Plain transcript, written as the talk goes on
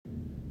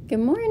Good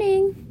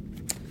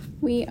morning.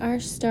 We are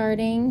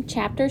starting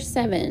Chapter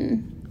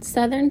 7,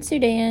 Southern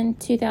Sudan,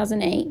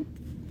 2008.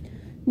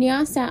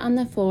 Nia sat on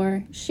the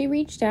floor. She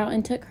reached out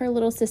and took her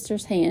little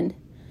sister's hand.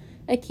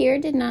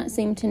 Akir did not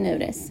seem to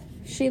notice.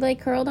 She lay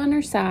curled on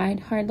her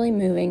side, hardly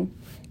moving,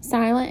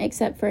 silent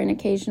except for an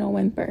occasional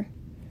whimper.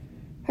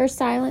 Her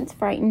silence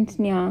frightened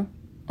Nia.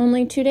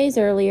 Only 2 days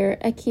earlier,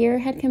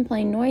 Akir had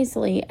complained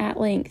noisily at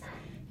length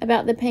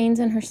about the pains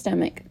in her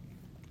stomach.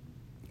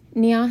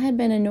 Nia had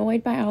been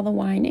annoyed by all the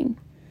whining.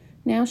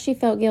 Now she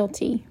felt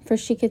guilty, for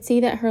she could see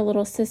that her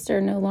little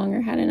sister no longer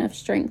had enough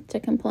strength to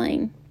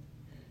complain.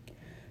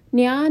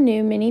 Nia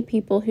knew many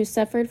people who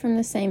suffered from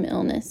the same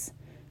illness.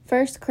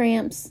 First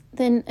cramps,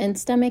 then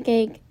stomach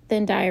ache,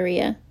 then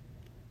diarrhea.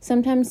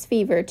 Sometimes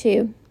fever,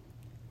 too.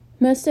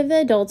 Most of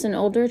the adults and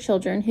older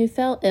children who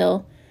felt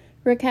ill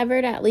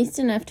recovered at least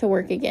enough to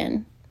work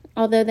again,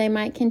 although they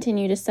might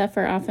continue to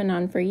suffer off and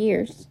on for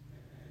years.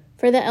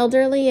 For the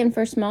elderly and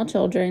for small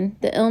children,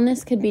 the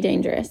illness could be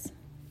dangerous.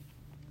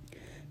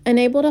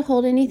 Unable to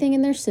hold anything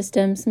in their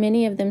systems,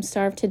 many of them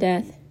starved to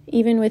death,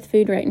 even with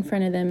food right in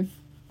front of them.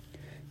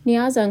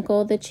 Nia's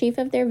uncle, the chief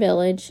of their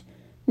village,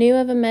 knew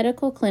of a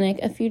medical clinic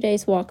a few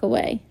days' walk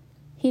away.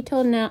 He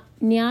told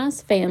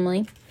Nia's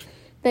family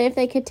that if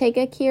they could take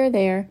Akir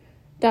there,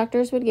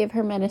 doctors would give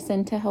her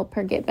medicine to help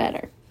her get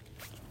better.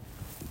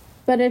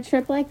 But a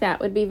trip like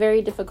that would be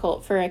very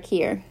difficult for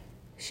Akir.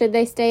 Should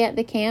they stay at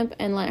the camp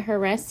and let her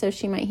rest so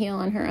she might heal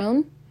on her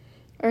own?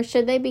 Or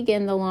should they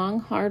begin the long,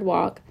 hard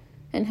walk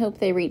and hope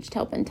they reached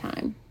help in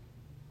time?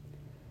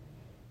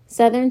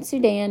 Southern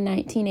Sudan,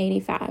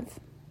 1985.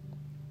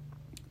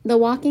 The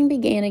walking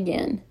began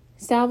again.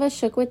 Salva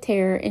shook with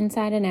terror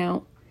inside and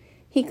out.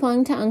 He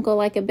clung to Uncle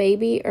like a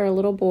baby or a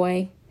little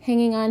boy,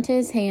 hanging on to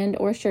his hand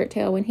or shirt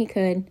tail when he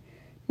could,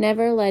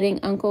 never letting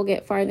Uncle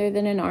get farther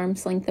than an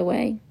arm's length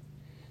away.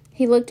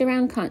 He looked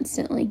around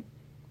constantly.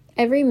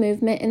 Every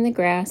movement in the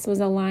grass was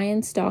a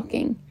lion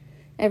stalking,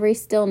 every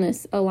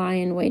stillness a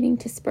lion waiting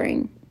to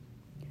spring.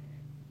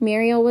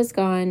 Muriel was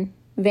gone,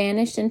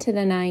 vanished into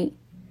the night.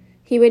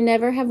 He would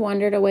never have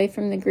wandered away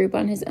from the group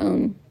on his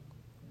own.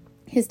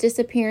 His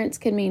disappearance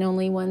could mean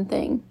only one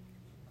thing: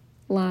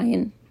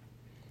 lion.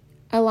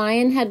 A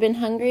lion had been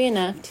hungry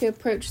enough to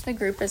approach the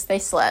group as they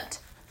slept.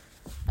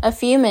 A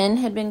few men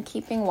had been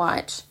keeping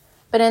watch,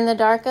 but in the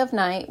dark of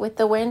night, with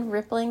the wind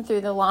rippling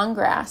through the long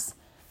grass,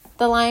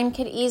 the lion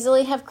could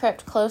easily have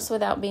crept close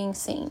without being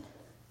seen.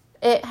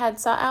 It had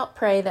sought out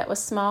prey that was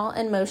small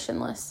and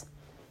motionless,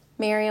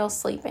 Muriel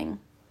sleeping,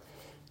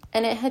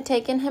 and it had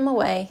taken him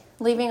away,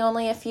 leaving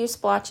only a few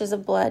splotches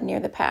of blood near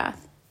the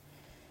path.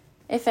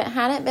 If it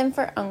hadn't been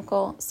for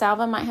Uncle,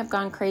 Salva might have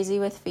gone crazy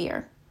with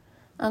fear.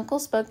 Uncle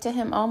spoke to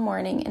him all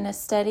morning in a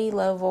steady,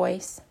 low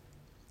voice.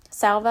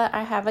 "Salva,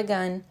 I have a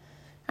gun.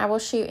 I will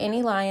shoot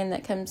any lion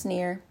that comes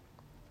near.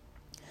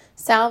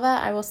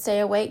 Salva, I will stay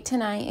awake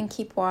tonight and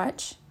keep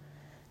watch.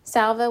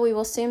 Salva, we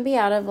will soon be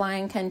out of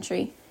lion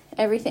country.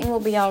 Everything will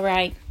be all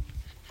right."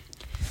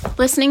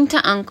 Listening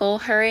to Uncle,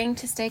 hurrying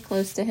to stay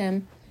close to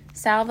him,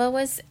 Salva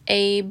was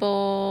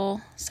able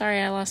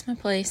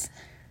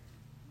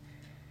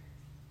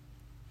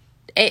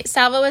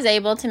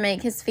to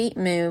make his feet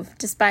move,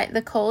 despite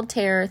the cold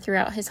terror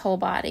throughout his whole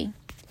body.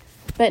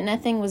 But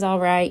nothing was all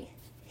right.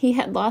 He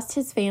had lost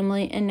his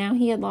family, and now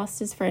he had lost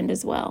his friend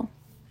as well.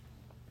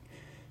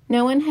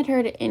 No one had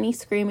heard any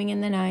screaming in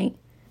the night.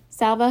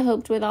 Salva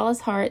hoped with all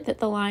his heart that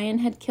the lion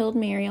had killed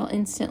Muriel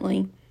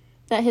instantly,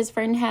 that his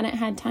friend hadn't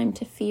had time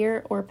to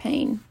fear or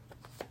pain.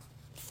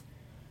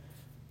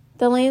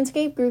 The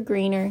landscape grew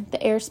greener.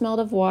 The air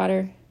smelled of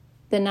water.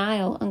 "The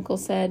Nile," Uncle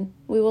said.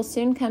 "We will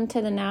soon come to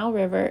the Nile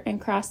River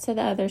and cross to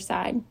the other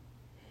side."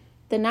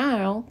 The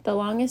Nile, the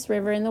longest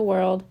river in the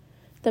world,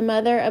 the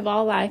mother of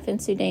all life in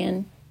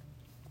Sudan.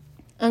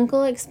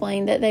 Uncle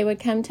explained that they would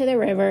come to the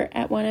river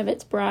at one of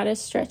its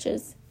broadest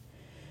stretches.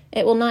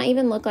 "It will not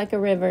even look like a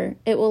river.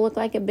 It will look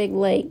like a big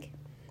lake.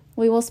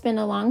 We will spend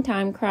a long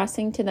time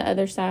crossing to the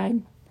other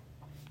side."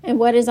 "And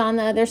what is on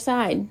the other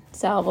side?"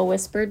 Salva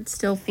whispered,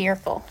 still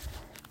fearful.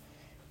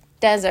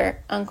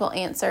 "Desert," Uncle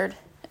answered.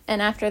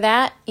 "And after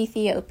that,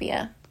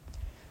 Ethiopia."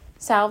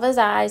 Salva's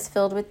eyes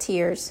filled with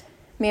tears.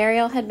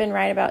 Muriel had been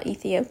right about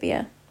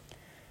Ethiopia.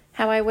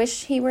 How I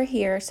wish he were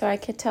here so I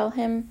could tell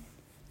him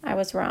I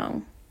was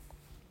wrong.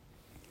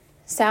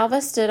 Salva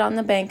stood on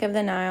the bank of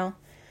the Nile.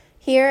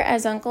 Here,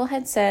 as Uncle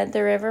had said,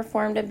 the river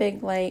formed a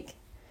big lake.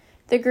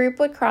 The group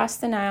would cross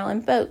the Nile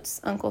in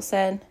boats, Uncle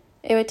said.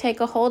 It would take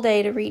a whole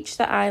day to reach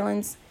the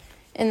islands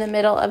in the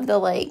middle of the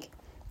lake,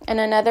 and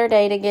another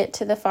day to get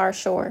to the far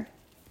shore.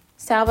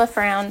 Salva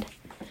frowned.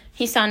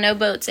 He saw no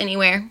boats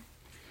anywhere.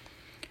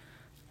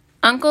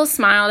 Uncle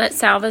smiled at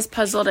Salva's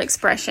puzzled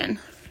expression.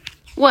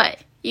 "What,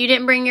 you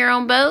didn't bring your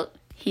own boat?"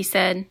 he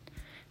said.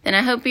 "Then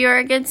I hope you are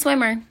a good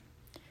swimmer."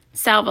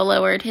 Salva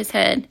lowered his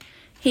head.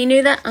 He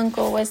knew that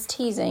Uncle was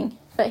teasing,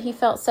 but he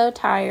felt so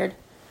tired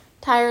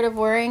of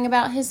worrying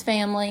about his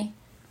family,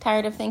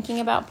 tired of thinking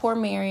about poor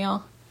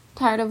Muriel,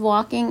 tired of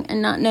walking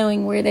and not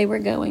knowing where they were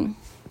going.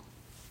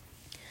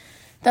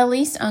 The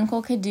least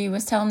Uncle could do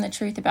was tell him the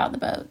truth about the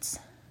boats.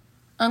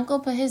 Uncle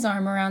put his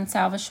arm around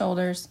Salva's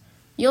shoulders.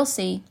 "You'll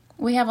see.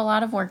 We have a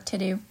lot of work to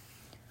do."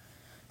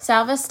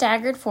 Salva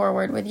staggered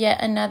forward with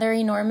yet another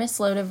enormous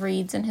load of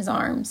reeds in his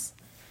arms.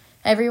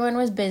 Everyone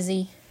was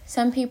busy.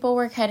 Some people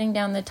were cutting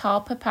down the tall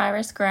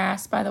papyrus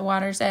grass by the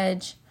water's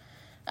edge.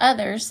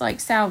 Others, like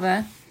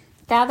Salva,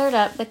 gathered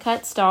up the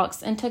cut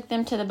stalks and took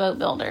them to the boat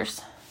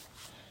builders.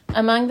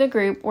 Among the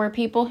group were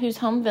people whose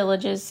home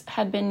villages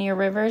had been near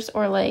rivers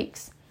or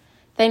lakes.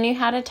 They knew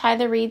how to tie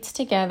the reeds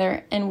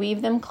together and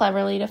weave them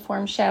cleverly to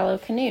form shallow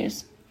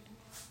canoes.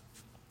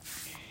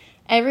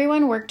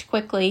 Everyone worked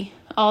quickly,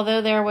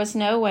 although there was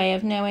no way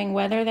of knowing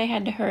whether they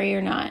had to hurry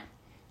or not.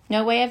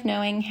 No way of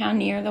knowing how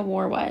near the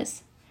war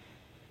was.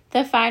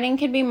 The fighting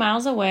could be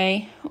miles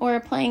away, or a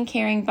plane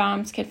carrying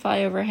bombs could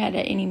fly overhead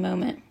at any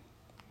moment.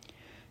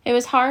 It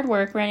was hard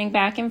work running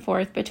back and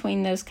forth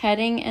between those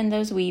cutting and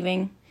those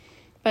weaving,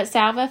 but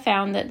Salva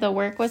found that the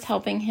work was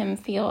helping him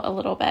feel a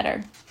little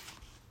better.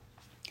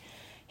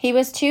 He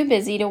was too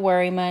busy to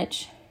worry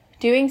much.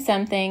 Doing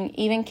something,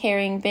 even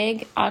carrying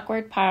big,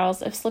 awkward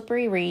piles of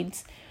slippery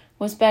reeds,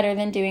 was better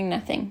than doing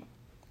nothing.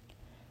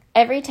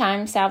 Every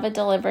time Salva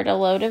delivered a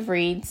load of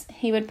reeds,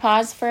 he would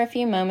pause for a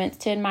few moments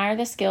to admire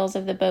the skills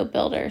of the boat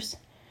builders.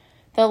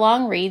 The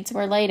long reeds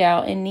were laid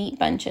out in neat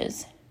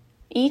bunches.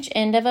 Each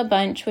end of a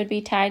bunch would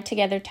be tied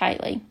together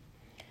tightly.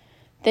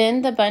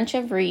 Then the bunch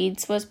of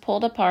reeds was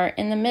pulled apart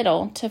in the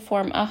middle to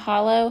form a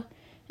hollow,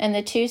 and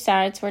the two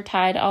sides were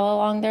tied all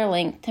along their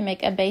length to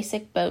make a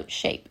basic boat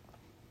shape.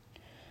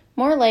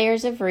 More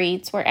layers of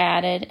reeds were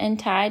added and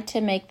tied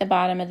to make the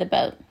bottom of the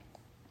boat.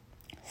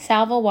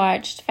 Salva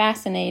watched,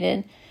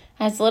 fascinated,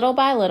 as little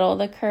by little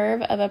the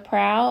curve of a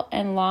prow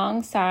and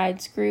long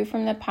sides grew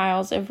from the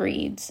piles of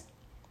reeds.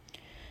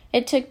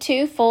 It took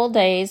 2 full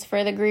days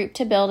for the group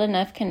to build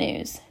enough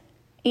canoes.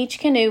 Each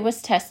canoe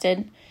was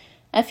tested.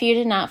 A few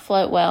did not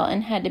float well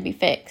and had to be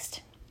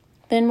fixed.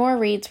 Then more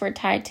reeds were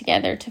tied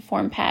together to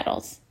form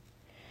paddles.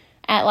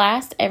 At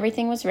last,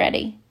 everything was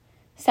ready.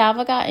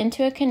 Salva got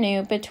into a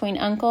canoe between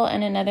Uncle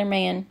and another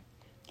man.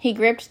 He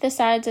gripped the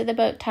sides of the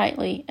boat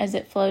tightly as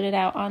it floated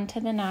out onto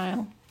the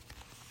Nile.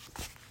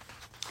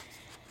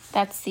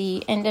 That's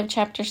the end of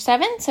chapter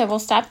 7, so we'll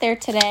stop there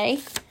today.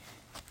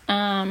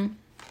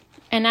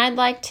 And I'd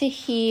like to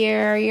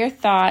hear your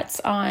thoughts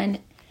on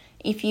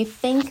if you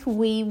think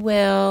we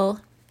will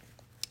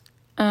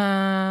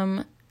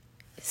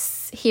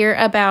hear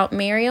about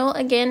Muriel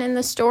again in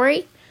the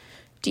story.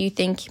 Do you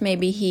think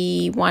maybe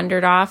he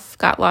wandered off,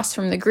 got lost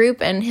from the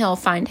group, and he'll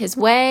find his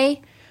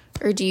way?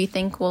 Or do you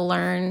think we'll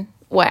learn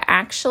what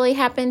actually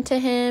happened to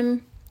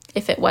him,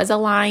 if it was a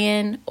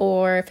lion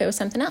or if it was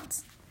something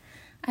else?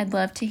 I'd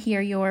love to hear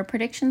your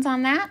predictions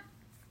on that.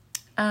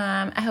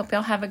 I hope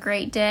y'all have a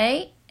great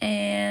day,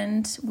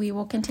 and we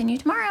will continue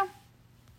tomorrow.